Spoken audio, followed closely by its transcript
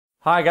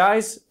Hi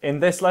guys, in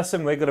this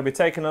lesson we're going to be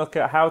taking a look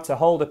at how to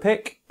hold a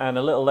pick and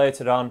a little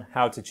later on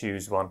how to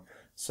choose one.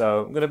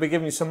 So I'm going to be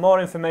giving you some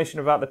more information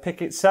about the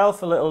pick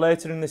itself a little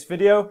later in this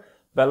video,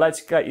 but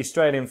let's get you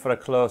straight in for a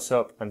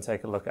close-up and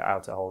take a look at how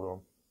to hold one.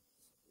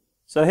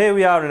 So here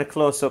we are in a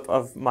close-up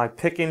of my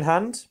picking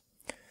hand.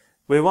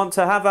 We want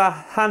to have our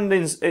hand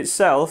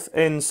itself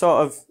in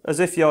sort of as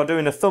if you're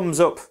doing a thumbs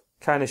up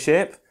kind of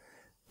shape.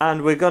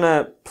 And we're going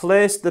to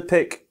place the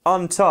pick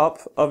on top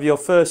of your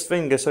first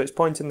finger so it's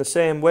pointing the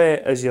same way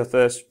as your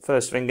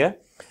first finger.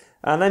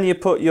 And then you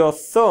put your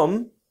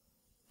thumb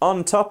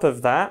on top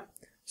of that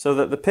so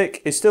that the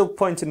pick is still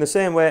pointing the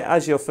same way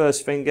as your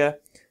first finger.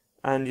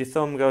 And your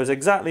thumb goes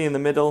exactly in the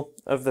middle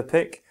of the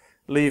pick,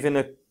 leaving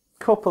a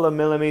couple of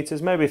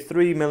millimeters, maybe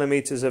 3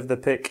 millimeters of the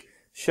pick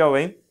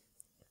showing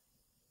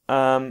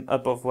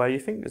above where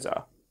your fingers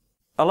are.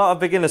 A lot of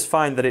beginners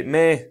find that it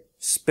may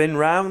spin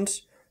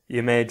round.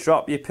 You may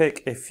drop your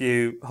pick if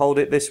you hold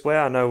it this way.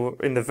 I know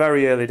in the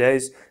very early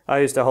days, I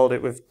used to hold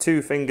it with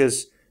 2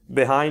 fingers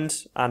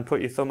behind and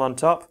put your thumb on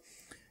top.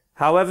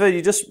 However,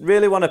 you just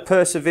really want to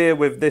persevere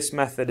with this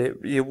method.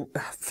 Your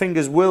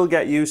fingers will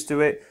get used to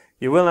it.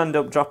 You will end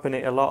up dropping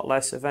it a lot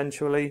less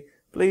eventually.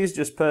 Please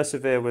just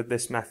persevere with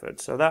this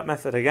method. So that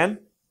method again,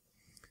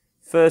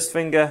 first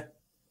finger,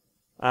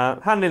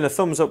 hand in a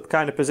thumbs up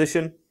kind of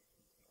position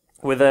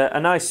with a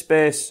nice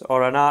space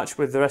or an arch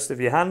with the rest of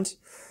your hand.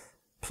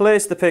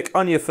 Place the pick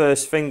on your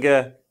first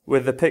finger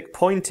with the pick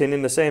pointing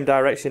in the same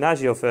direction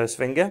as your first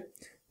finger,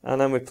 and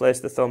then we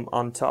place the thumb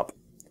on top.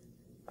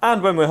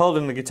 And when we're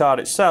holding the guitar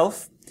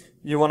itself,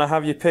 you want to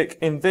have your pick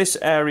in this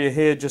area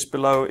here just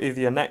below either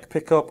your neck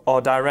pickup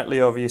or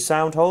directly over your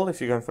sound hole if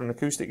you're going for an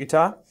acoustic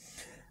guitar.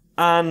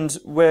 And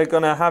we're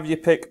going to have your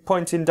pick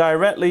pointing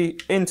directly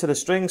into the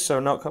strings, so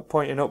not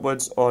pointing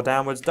upwards or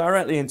downwards,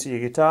 directly into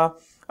your guitar,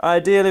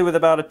 ideally with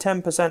about a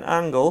 10%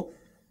 angle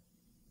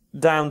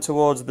down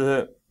towards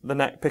the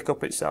neck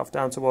pickup itself,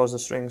 down towards the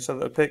strings, so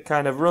that the pick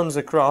kind of runs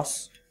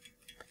across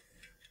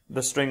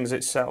the strings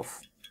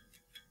itself.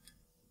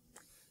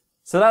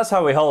 So that's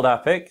how we hold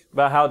our pick,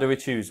 but how do we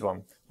choose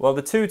one? Well,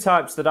 the 2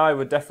 types that I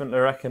would definitely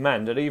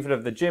recommend are either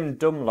of the Jim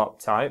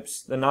Dunlop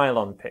types, the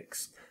nylon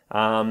picks.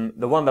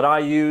 The one that I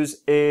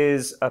use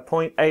is a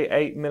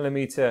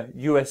 0.88mm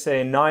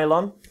USA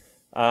nylon,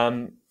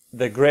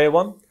 the grey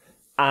one,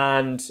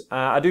 and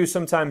I do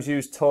sometimes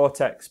use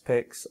Tortex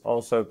picks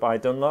also by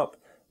Dunlop,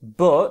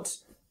 but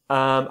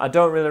I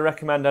don't really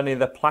recommend any of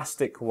the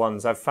plastic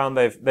ones. I've found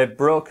they've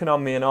broken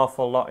on me an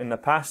awful lot in the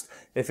past.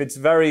 If it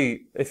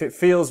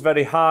feels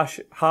very harsh,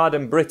 hard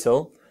and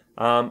brittle,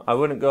 I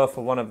wouldn't go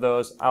for one of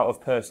those out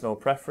of personal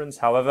preference.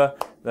 However,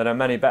 there are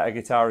many better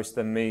guitarists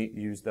than me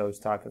use those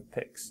type of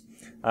picks.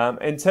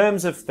 In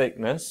terms of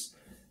thickness,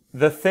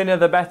 the thinner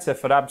the better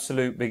for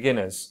absolute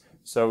beginners.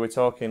 So we're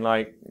talking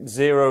like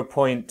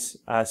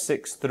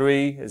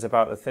 0.63 is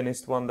about the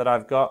thinnest one that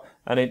I've got,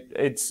 and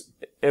it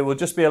will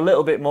just be a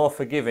little bit more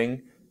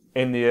forgiving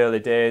in the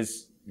early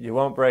days. You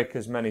won't break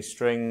as many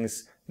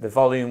strings, the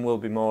volume will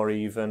be more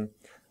even.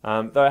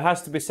 Though it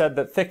has to be said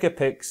that thicker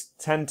picks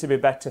tend to be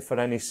better for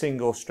any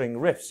single string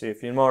riff. So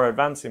if you're a more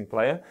advancing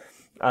player,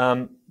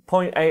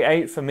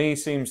 0.88 for me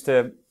seems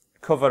to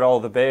cover all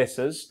the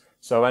bases.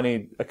 So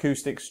any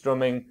acoustic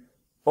strumming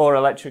or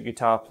electric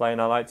guitar playing,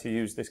 I like to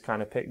use this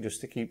kind of pick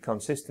just to keep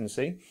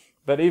consistency.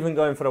 But even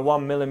going for a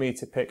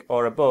 1mm pick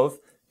or above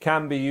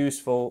can be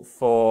useful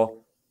for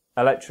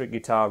electric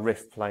guitar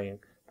riff playing,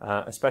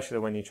 especially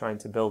when you're trying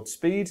to build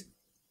speed.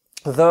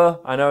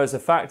 Though I know as a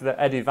fact that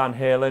Eddie Van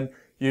Halen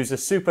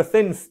uses super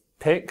thin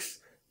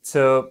picks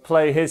to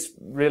play his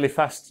really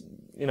fast,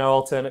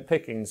 alternate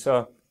picking.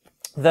 So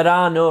there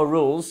are no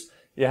rules.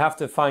 You have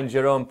to find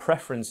your own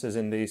preferences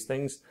in these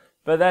things,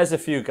 but there's a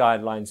few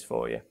guidelines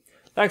for you.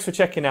 Thanks for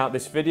checking out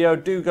this video.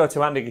 Do go to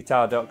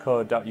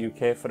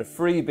andyguitar.co.uk for a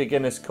free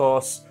beginners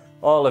course,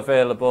 all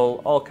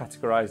available, all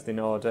categorised in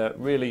order,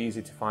 really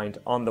easy to find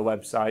on the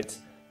website,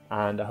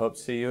 and I hope to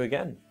see you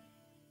again.